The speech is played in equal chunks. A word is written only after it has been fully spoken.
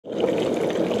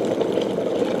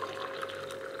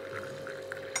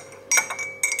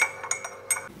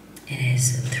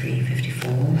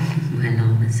my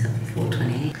alarm is set for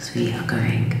 4:20 because we are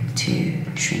going to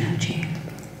Srinathji.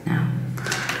 Now,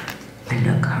 I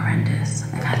look horrendous.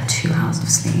 I've had 2 hours of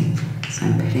sleep, so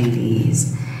I'm putting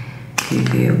these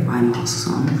Goo eye masks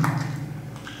on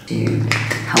to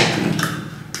help me.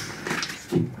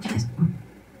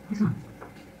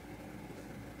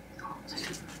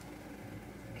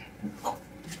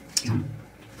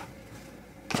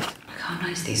 Look how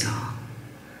nice these are.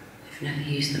 I've never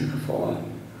used them before,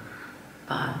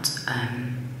 but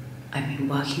I've been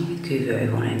working with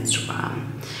Guru on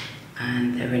Instagram,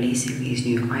 and they're releasing these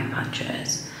new eye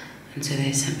patches, and so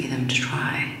they sent me them to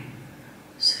try.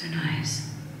 So nice.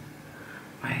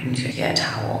 Right, I need to go get a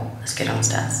towel. Let's go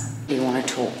downstairs. I don't want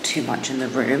to talk too much in the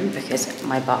room because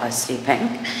my bar is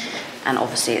sleeping, and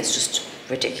obviously it's just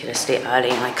ridiculously early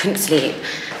and I couldn't sleep.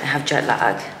 I have jet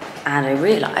lag, and I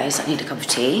realised I need a cup of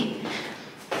tea,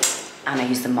 and I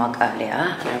used the mug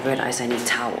earlier, and I realised I need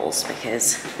towels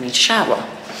because I need to shower.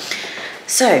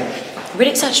 So,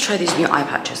 really excited to try these new eye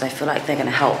patches. I feel like they're going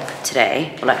to help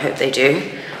today. Well, I hope they do,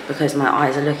 because my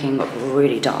eyes are looking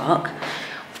really dark.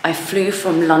 I flew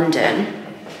from London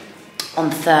on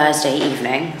Thursday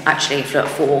evening. Actually, I flew at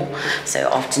 4,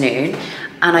 so afternoon,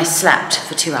 and I slept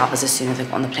for 2 hours as soon as I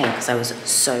got on the plane because I was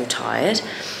so tired.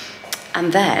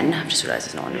 And then, I've just realised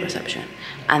there's no one in reception.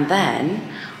 And then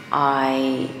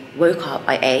I woke up,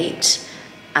 I ate,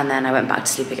 and then I went back to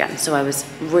sleep again. So I was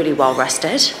really well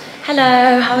rested.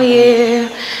 Hello, how are you?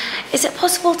 Is it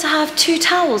possible to have 2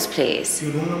 towels, please?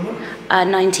 Your room number?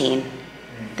 19.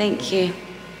 Thank you.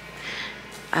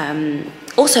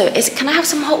 Also, can I have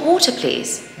some hot water,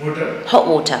 please? Water? Hot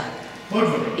water. Hot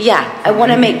water? Yeah, I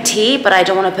want to make tea, but I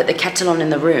don't want to put the kettle on in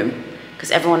the room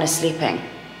because everyone is sleeping.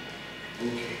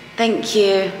 Okay. Thank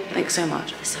you. Thanks so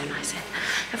much. It's so nice here.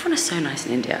 Everyone is so nice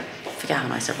in India. I forget how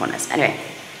nice everyone is. Anyway,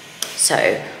 so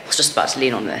I was just about to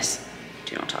lean on this.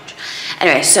 Do not touch.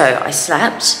 Anyway, so I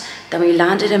slept. Then we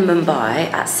landed in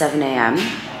Mumbai at 7 a.m.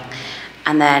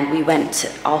 And then we went,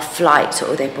 our flight to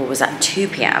Udaipur was at 2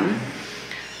 p.m.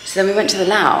 So then we went to the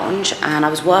lounge and I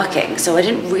was working, so I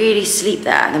didn't really sleep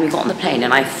there. And then we got on the plane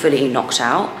and I fully knocked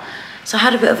out. So I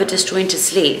had a bit of a disjointed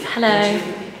sleep. Hello.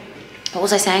 What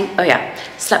was I saying? Oh yeah,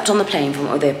 slept on the plane from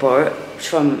Udaipur,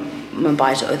 from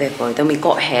Mumbai to Udaipur. Then we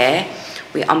got here,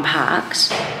 we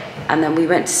unpacked, and then we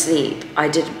went to sleep. I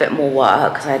did a bit more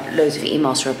work because I had loads of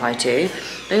emails to reply to.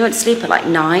 Then we went to sleep at like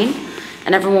 9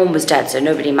 and everyone was dead, so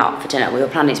nobody met up for dinner. We were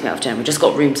planning to meet up for dinner. We just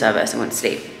got room service and went to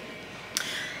sleep.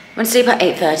 Went to sleep at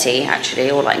 8:30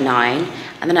 actually, or like 9,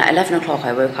 and then at 11 o'clock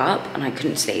I woke up and I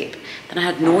couldn't sleep. Then I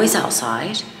had noise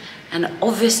outside, and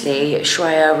obviously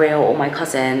Shreya, Real, all my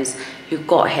cousins who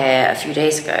got here a few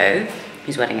days ago,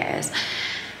 whose wedding it is,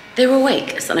 they were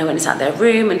awake. So then I went and sat in their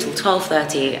room until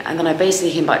 12:30, and then I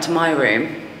basically came back to my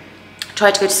room,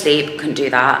 tried to go to sleep, couldn't do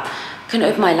that. Couldn't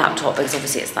open my laptop because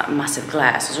obviously it's that massive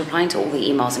glare. So I was replying to all the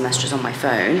emails and messages on my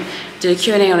phone, did a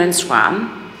Q&A on Instagram,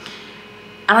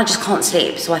 and I just can't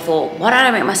sleep. So I thought, why don't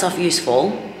I make myself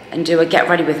useful and do a get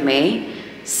ready with me,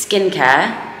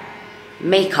 skincare,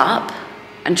 makeup,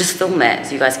 and just film it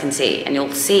so you guys can see. And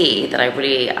you'll see that I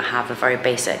really have a very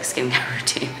basic skincare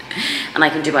routine and I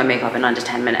can do my makeup in under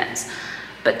 10 minutes.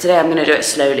 But today I'm gonna do it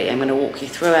slowly. I'm gonna walk you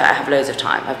through it. I have loads of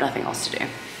time. I have nothing else to do.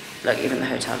 Look, even the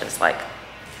hotel is like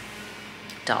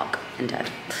dark and dead.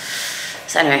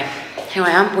 So anyway, here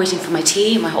I am waiting for my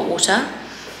tea, my hot water,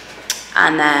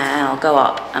 and then I'll go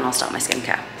up and I'll start my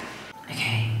skincare.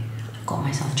 Okay, I've got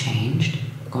myself changed,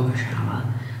 gone for a shower,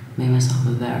 made myself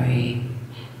a very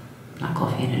black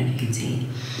coffee, I don't know if you can see,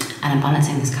 and I'm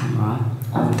balancing this camera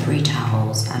on 3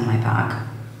 towels and my bag.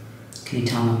 Can you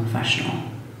tell I'm a professional?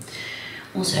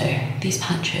 Also, these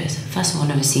patches, first of all, I've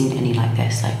never seen any like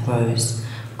this, like rose,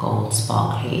 gold,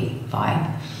 sparkly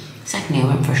vibe. Secondly, I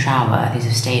went for a shower, these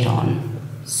have stayed on,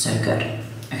 so good.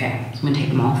 Okay, so I'm gonna take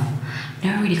them off. I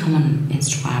never really come on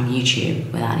Instagram,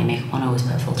 YouTube without any makeup on. I always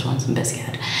put a filter on, so I'm a bit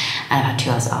scared. And I've had 2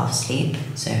 hours out of sleep,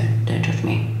 so don't judge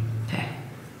me. Okay.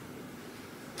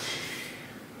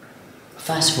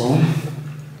 First of all,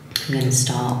 I'm going to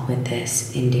start with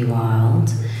this Indie Wild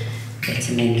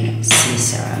Vitamin C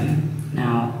Serum.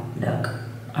 Now, look,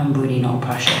 I'm really not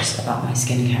precious about my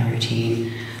skincare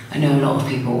routine. I know a lot of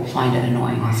people find it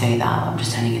annoying I say that, I'm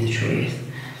just telling you the truth.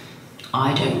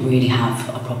 I don't really have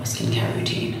a proper skincare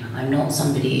routine. I'm not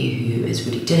somebody who is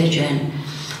really diligent.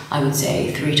 I would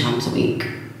say 3 times a week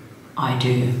I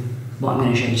do what I'm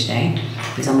going to show you today,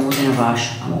 because I'm always in a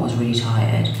rush, I'm always really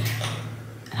tired,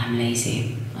 and I'm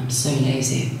lazy. I'm so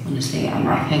lazy, honestly.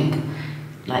 I think,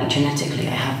 like, genetically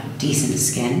I have decent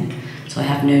skin, so I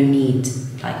have no need,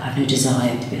 like, I have no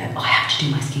desire to be like, oh, I have to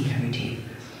do my skincare routine.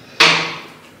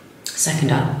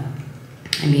 Second up,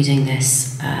 I'm using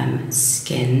this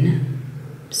Skin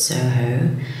Soho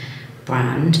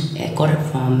brand. I got it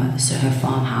from Soho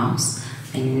Farmhouse.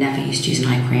 I never used to use an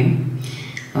eye cream.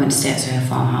 I went to stay at Soho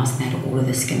Farmhouse and they had all of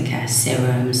the skincare,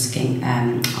 serums,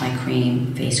 eye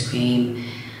cream, face cream,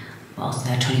 whilst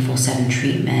they had 24/7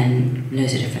 treatment,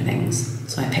 loads of different things.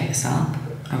 So I picked this up.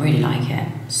 I really like it.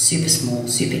 Super small,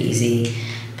 super easy.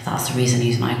 But that's the reason I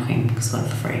use an eye cream, because I got it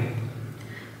for free.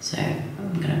 So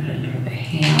I'm gonna put a little bit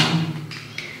here.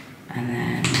 And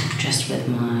then just with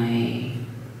my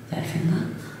third finger,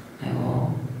 I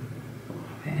will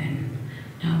rub it in.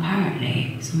 Now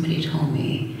apparently, somebody told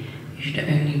me you should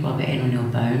only rub it in on your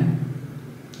bone,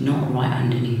 not right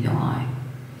underneath your eye.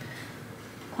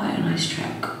 Quite a nice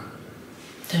trick.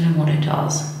 Don't know what it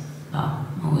does, but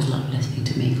I always love listening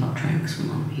to makeup tricks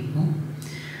from other people.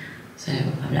 So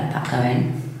I've let that go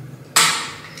in.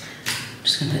 I'm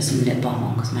just gonna put some lip balm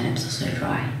on because my lips are so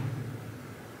dry.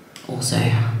 Also,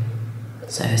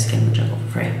 Soho Skin, which I got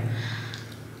for free.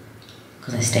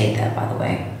 Because I stayed there, by the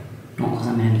way. Not because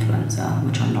I'm an influencer,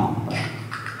 which I'm not, but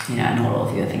you know, not a lot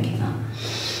of you are thinking that.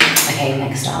 Okay,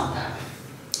 next up.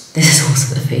 This is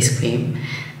also the face cream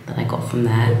that I got from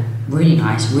there. Really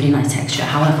nice texture.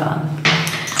 However,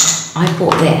 I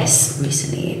bought this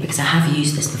recently because I have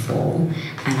used this before,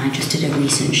 and I just did a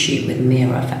recent shoot with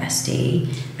Mira for SD,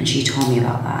 and she told me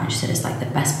about that, and she said it's like the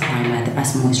best primer, the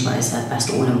best moisturizer, the best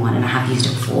all-in-one, and I have used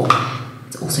it before.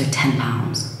 It's also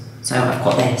 £10. So I've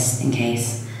got this in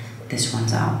case this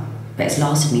runs out. But it's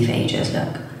lasted me for ages,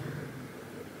 look.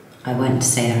 I went to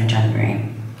stay there in January.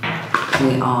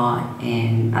 We are at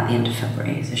the end of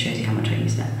February, so it shows you how much I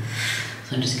used it.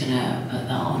 So I'm just gonna put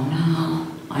that on now.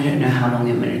 I don't know how long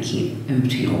I'm gonna keep in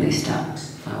between all these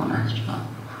steps, if I'm honest, but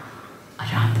I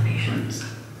don't have the patience.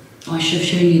 Oh, I should have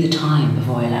shown you the time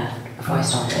before I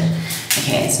started.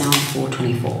 Okay, it's now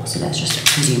 4:24, so let's just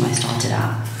presume I started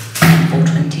at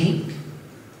 4:20.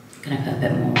 I'm gonna put a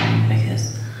bit more on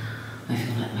because I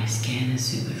feel like my skin is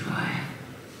super dry.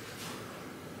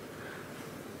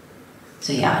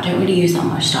 So yeah, I don't really use that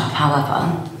much stuff.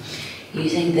 However,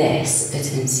 using this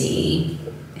vitamin C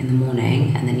in the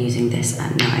morning and then using this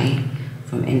at night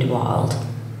from Wild,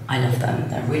 I love them.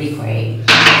 They're really great.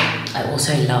 I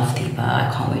also love Deepa.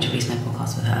 I can't wait to release my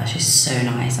podcast with her. She's so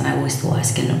nice, and I always thought her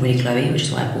skin looked really glowy, which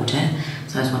is why I bought it.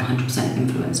 So I was 100%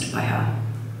 influenced by her.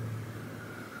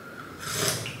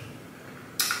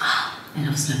 I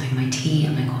love slurping my tea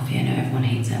and my coffee. I know everyone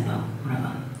hates it, but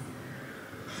whatever.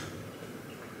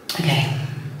 Okay,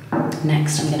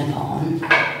 next I'm gonna put on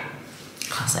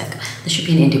classic. This should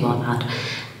be an Wild ad.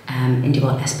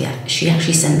 Wild SPF. She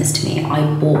actually sent this to me. I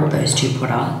bought those two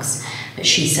products, but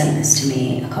she sent this to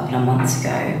me a couple of months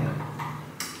ago,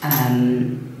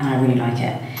 and I really like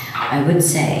it. I would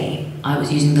say I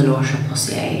was using the La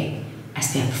Roche-Posay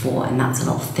SPF before, and that's a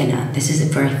lot thinner. This is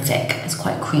very thick. It's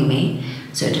quite creamy,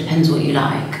 so it depends what you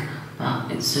like.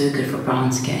 But it's so good for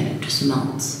brown skin. It just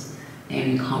melts.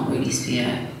 And you can't really see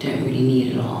it, don't really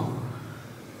need a lot.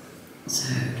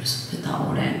 So just put that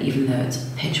all in, even though it's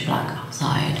pitch black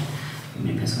outside. I'm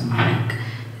gonna put some on my neck.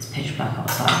 It's pitch black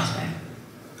outside, so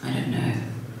I don't know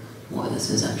what this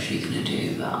is actually gonna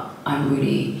do, but I'm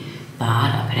really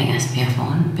bad at putting SPF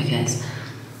on because,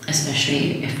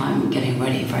 especially if I'm getting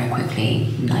ready very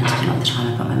quickly, 90% of the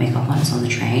time I put my makeup on, it's on the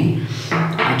train.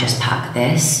 I just pack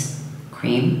this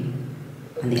cream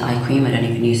and the eye cream. I don't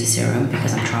even use the serum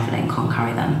because I'm traveling, can't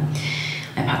carry them.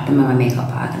 I pack them in my makeup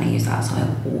bag and I use that, so I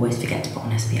always forget to put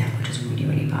on SPF, which is really,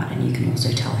 really bad. And you can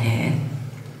also tell here,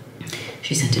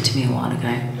 she sent it to me a while ago.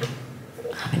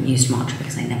 I haven't used much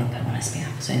because I never put on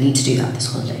SPF, so I need to do that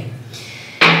this holiday.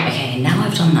 Okay, now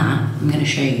I've done that, I'm gonna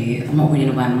show you, I'm not really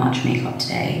gonna wear much makeup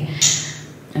today.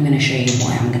 I'm gonna show you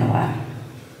what I'm gonna wear.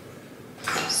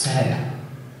 So,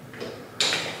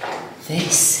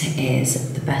 this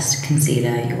is the best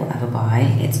concealer you will ever buy.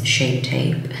 It's Shape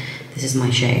Tape. This is my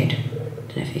shade.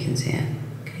 I don't know if you can see it.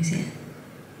 Can you see it?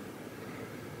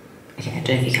 Okay, I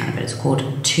don't know if you can, but it's called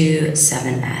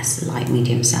 27S Light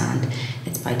Medium Sand.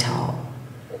 It's by Tarte.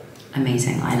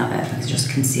 Amazing, I love it because it just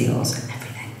conceals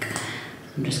everything.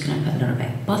 I'm just gonna put a little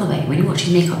bit. By the way, when you're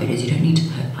watching makeup videos, you don't need to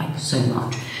put like so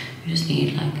much. You just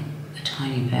need like a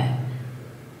tiny bit,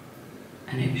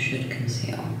 and it should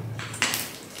conceal.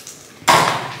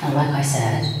 And like I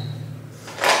said,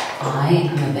 I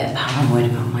am a bit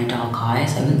paranoid about my dark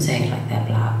eyes. I wouldn't say like they're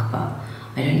black, but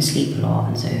I don't sleep a lot,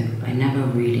 and so I never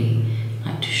really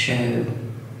like to show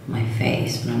my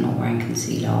face when I'm not wearing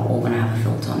concealer or when I have a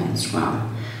filter on Instagram,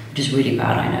 which is really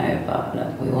bad, I know, but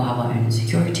look, we all have our own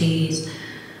insecurities.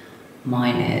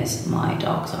 Mine is my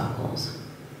dark circles.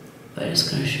 But I'm just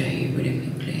going to show you really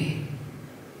quickly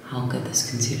how good this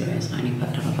concealer is. I only put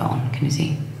a little bit on. Can you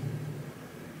see?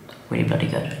 Really bloody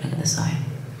good. Look at this side.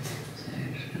 So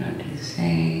I'm just gonna do the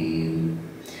same.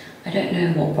 I don't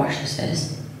know what brush this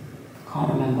is.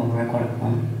 Can't remember where I got it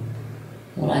from.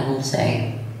 All I will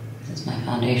say is it's my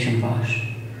foundation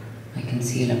brush, my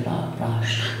concealer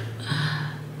brush,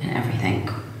 and everything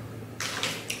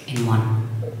in one.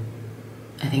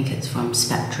 I think it's from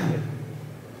Spectrum.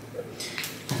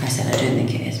 Like I said, I don't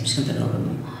think it is. I'm just gonna put a little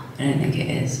bit more. I don't think it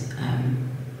is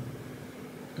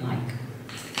like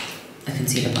a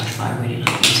concealer brush, but I really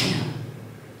like using it.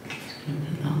 Just gonna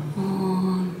put that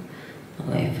on. By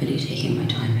the way, I'm fully taking my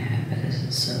time here because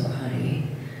it's so early.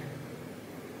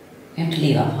 We have to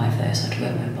leave at 5 though, so I have to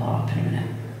wake my bar up in a minute.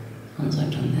 Once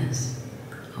I've done this,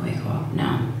 I'll wake her up.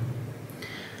 Now,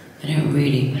 I don't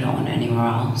really put it on anywhere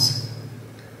else.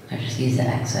 I just use the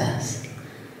excess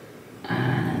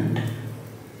and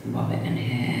rub it in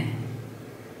here,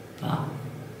 but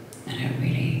I don't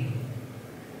really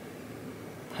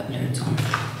put loads on.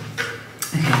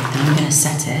 Okay, then I'm going to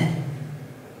set it.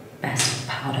 Best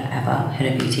powder ever,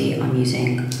 Huda Beauty. I'm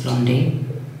using Blondie.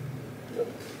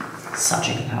 Such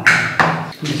a good powder.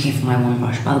 I'm looking for my one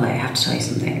brush. By the way, I have to tell you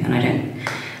something, and I don't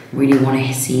really want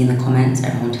to see in the comments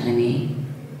everyone telling me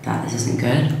that this isn't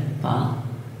good, but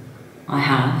I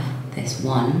have this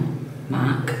one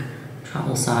MAC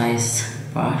travel size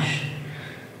brush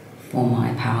for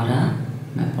my powder,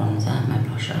 my bronzer, my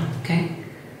blusher, okay?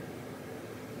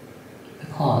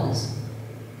 Because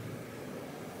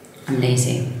I'm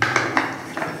lazy.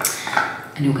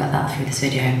 And you'll get that through this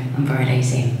video. I'm very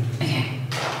lazy. Okay.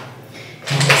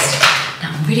 Next.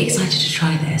 Now I'm really excited to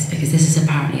try this because this is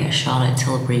apparently a Charlotte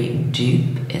Tilbury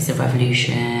dupe. It's a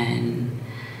Revolution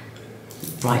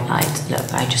bright light.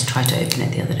 Look, I just tried to open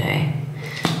it the other day.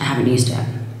 I haven't used it.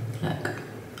 Look,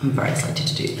 I'm very excited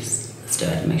to do this. Let's do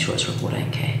it and make sure it's recording,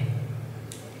 okay?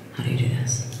 How do you do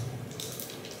this?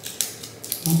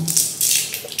 Oh.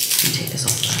 Let me take this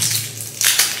off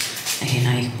first. Okay,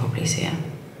 now you can probably see it.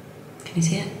 Can you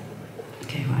see it?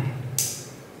 Okay, right.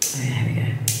 Oh yeah, here we go.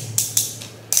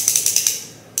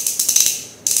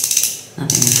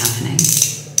 Nothing is happening.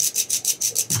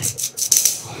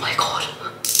 Oh my god.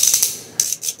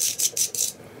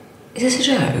 Is this a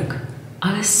joke?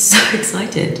 I was so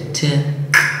excited to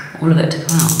all of it to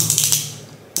come out.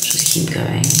 Let's just keep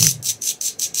going.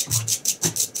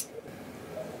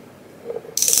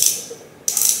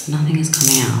 Nothing is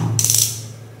coming out.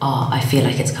 Oh, I feel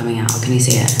like it's coming out. Can you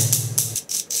see it?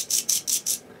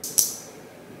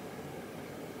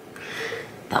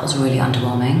 That was really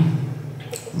underwhelming.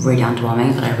 Really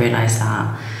underwhelming, but I realised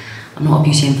that I'm not a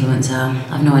beauty influencer.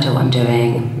 I have no idea what I'm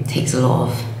doing. It takes a lot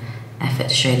of effort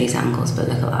to show these angles, but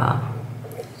look at that.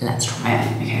 Let's try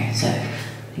it. Okay, so I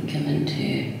think I'm going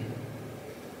to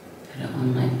put it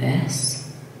on like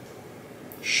this.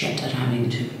 Shit, I don't have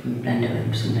anything to blend it with.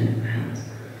 I'm just going to blend it with my hands.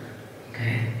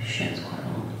 Okay, shit, it's quite a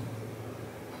lot.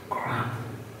 Crap.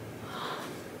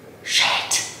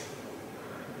 Shit!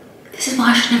 This is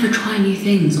why I should never try new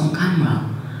things on camera.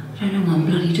 I don't know what I'm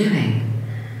bloody doing.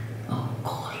 Oh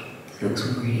god, this looks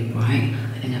really bright.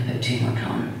 I think I put too much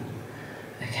on.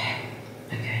 Okay,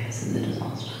 this is the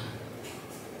disaster.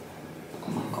 Oh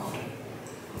my god.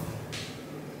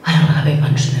 I don't want to be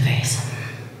punched in the face.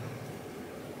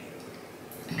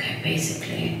 Okay,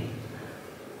 basically,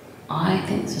 I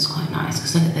think this is quite nice,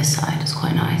 because look at this side, it's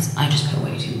quite nice. I just put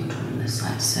way too much on this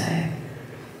side, so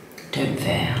don't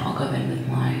fear. I'll go in with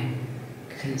my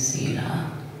concealer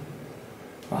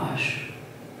brush.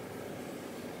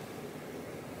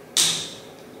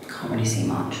 Can't really see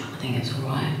much. I think it's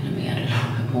alright. Let me add a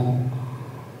little bit more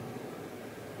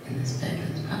in this bit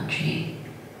that's patchy.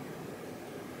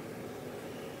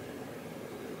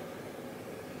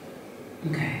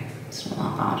 Okay, it's not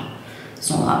that bad. It's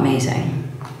not that amazing.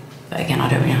 But again, I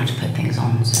don't really know how to put things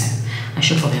on, so I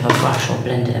should probably have a brush or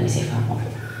blender. Let me see if I have one.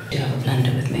 I do have a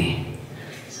blender with me.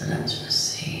 So let's just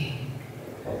see.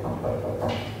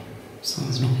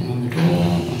 Someone's knocking on the door.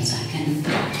 1 second.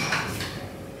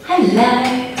 Hello.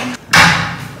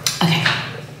 Okay.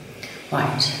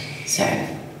 Right. So,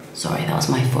 sorry, that was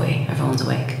my foy. Everyone's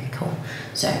awake. Cool.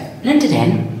 So, blended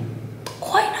in.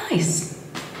 Quite nice.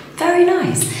 Very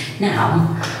nice.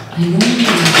 Now, I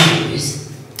normally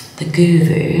use the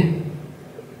Guru.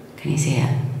 Can you see it?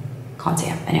 Can't see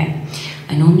it. Anyway,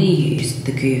 I normally use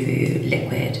the Guru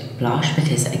liquid blush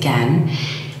because, again,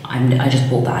 I just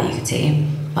bought that, you can see.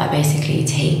 But I basically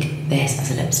take this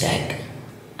as a lipstick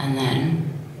and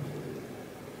then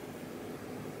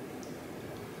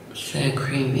so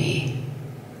creamy.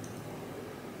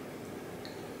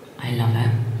 I love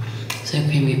it. So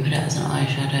creamy, put it as an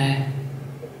eyeshadow.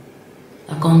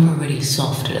 gone for a really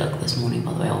soft look this morning,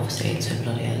 by the way. Obviously it's so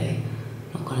bloody early.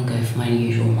 I'm not gonna go for my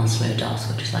usual Muslow Dusk,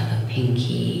 which is like a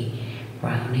pinky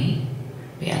brownie.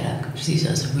 But yeah, look, just use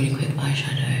it as a really quick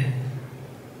eyeshadow.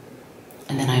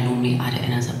 And then I normally add it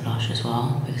in as a blush as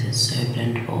well because it's so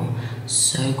blendable,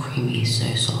 so creamy,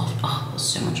 so soft. Oh, it was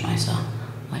so much nicer.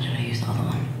 Why did I use the other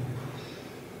one?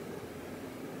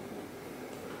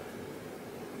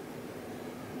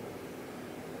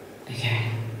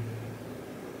 Okay.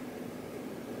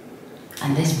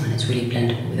 And this one is really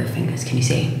blendable with your fingers, can you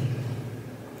see?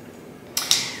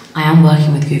 I am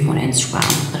working with Google on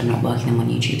Instagram, but I'm not working them on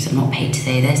YouTube, so I'm not paid to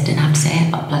say this, didn't have to say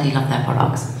it, but I bloody love their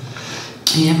products.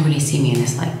 And you never really see me in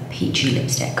this like peachy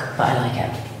lipstick, but I like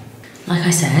it. Like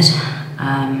I said,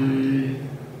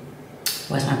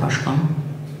 where's my brush gone?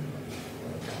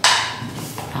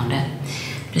 Found it.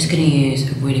 I'm just gonna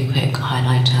use a really quick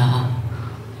highlighter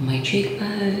on my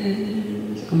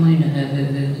cheekbones, on my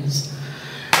nose,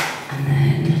 and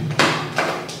then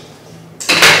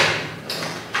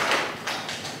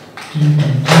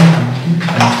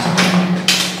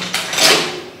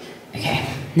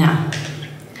okay, now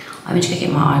I went to go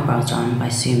get my eyebrows done by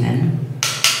Suman.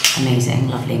 Amazing,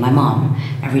 lovely. My mum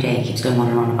every day keeps going on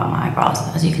and on about my eyebrows.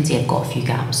 As you can see, I've got a few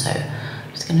gaps, so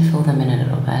I'm just gonna fill them in a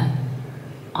little bit.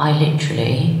 I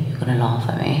literally, you're gonna laugh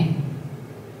at me,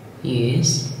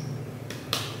 use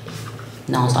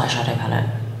NARS eyeshadow palette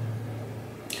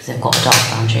because they've got a dark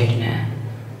brown shade in it.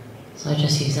 So I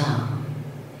just use that.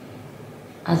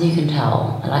 As you can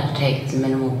tell, I like to take as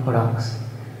minimal products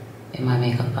in my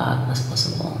makeup bag as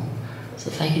possible. So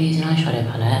if I can use an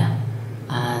eyeshadow palette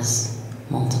as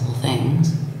multiple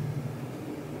things,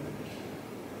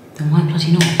 then why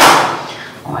bloody not?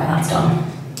 Alright, that's done.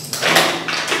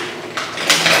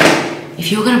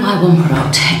 If you're gonna buy one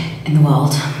product in the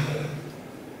world,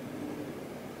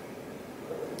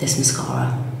 this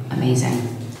mascara,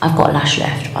 amazing. I've got a lash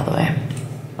lift, by the way,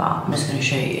 but I'm just gonna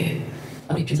show you.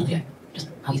 Just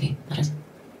how easy that is.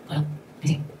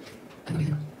 Easy.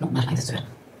 Not mad like this to it.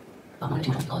 But I'm not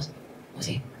doing it because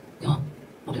obviously we are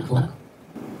not doing a full look.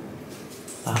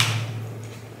 But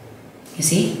you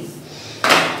see?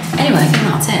 Anyway, I think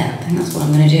that's it. I think that's what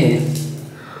I'm gonna do.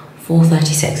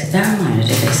 4:36. Bear in mind I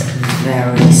did this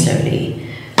very slowly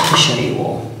to show you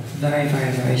all. Very,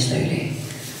 very, very slowly.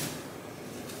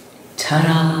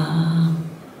 Ta-da!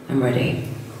 I'm ready.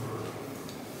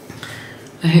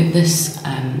 I hope this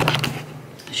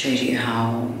showed you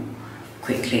how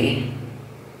quickly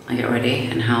I get ready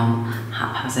and how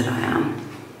haphazard I am.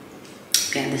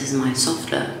 Again, this is my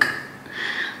soft look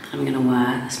that I'm gonna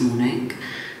wear this morning.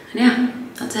 And yeah,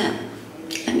 that's it.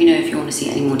 Let me know if you want to see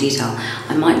any more detail.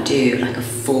 I might do like a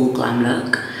full glam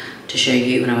look to show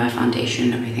you when I wear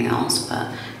foundation and everything else, but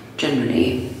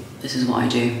generally, this is what I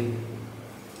do.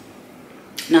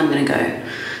 Now I'm gonna go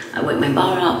wake my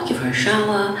bar up, give her a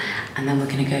shower, and then we're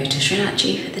gonna go to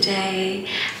Srinachi for the day,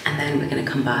 and then we're gonna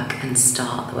come back and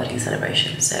start the wedding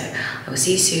celebration. So I will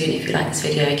see you soon. If you like this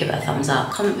video, give it a thumbs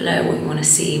up, comment below what you wanna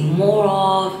see more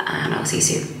of, and I'll see you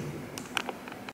soon.